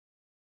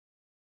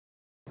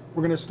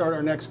We're going to start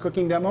our next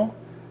cooking demo.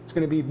 It's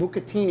going to be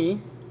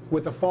bucatini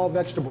with a fall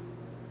vegetable.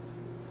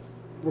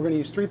 We're going to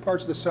use 3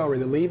 parts of the celery.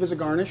 The leaf is a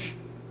garnish,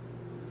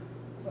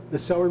 the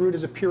celery root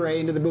is a puree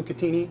into the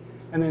bucatini,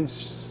 and then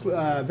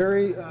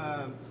very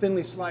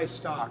thinly sliced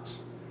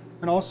stalks.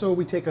 And also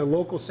we take a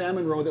local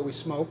salmon roe that we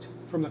smoked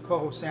from the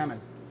coho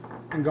salmon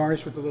and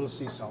garnish with a little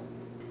sea salt.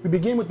 We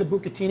begin with the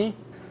bucatini.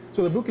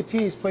 So the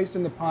bucatini is placed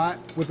in the pot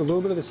with a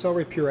little bit of the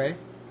celery puree.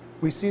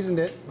 We seasoned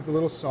it with a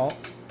little salt.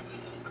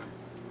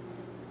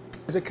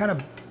 As it kind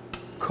of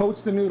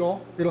coats the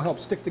noodle, it'll help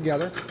stick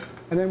together.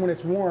 And then when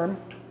it's warm,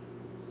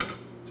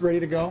 it's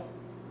ready to go.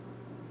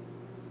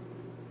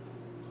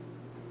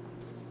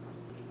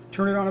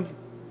 Turn it on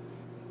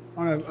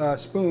a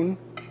spoon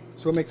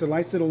so it makes a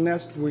nice little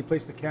nest where we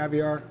place the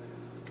caviar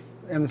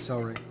and the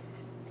celery.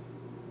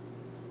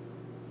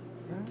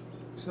 Okay,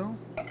 so,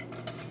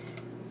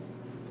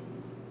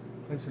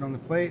 place it on the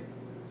plate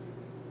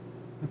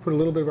and put a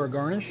little bit of our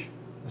garnish,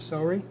 the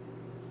celery.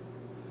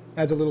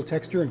 Adds a little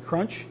texture and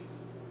crunch.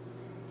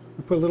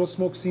 We put a little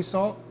smoked sea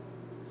salt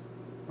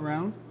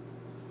around,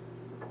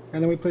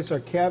 and then we place our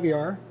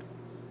caviar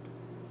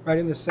right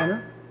in the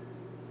center.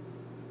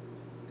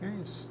 Okay,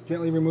 just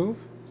gently remove.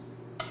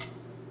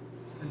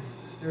 And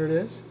there it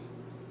is.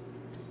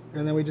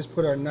 And then we just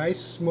put our nice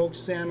smoked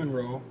salmon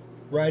roe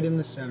right in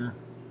the center.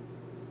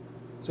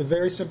 It's a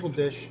very simple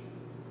dish.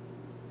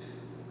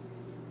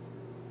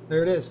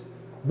 There it is,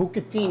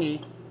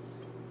 bucatini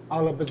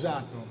alla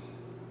bazzato.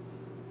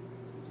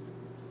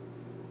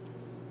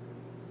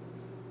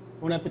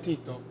 Buon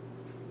appetito.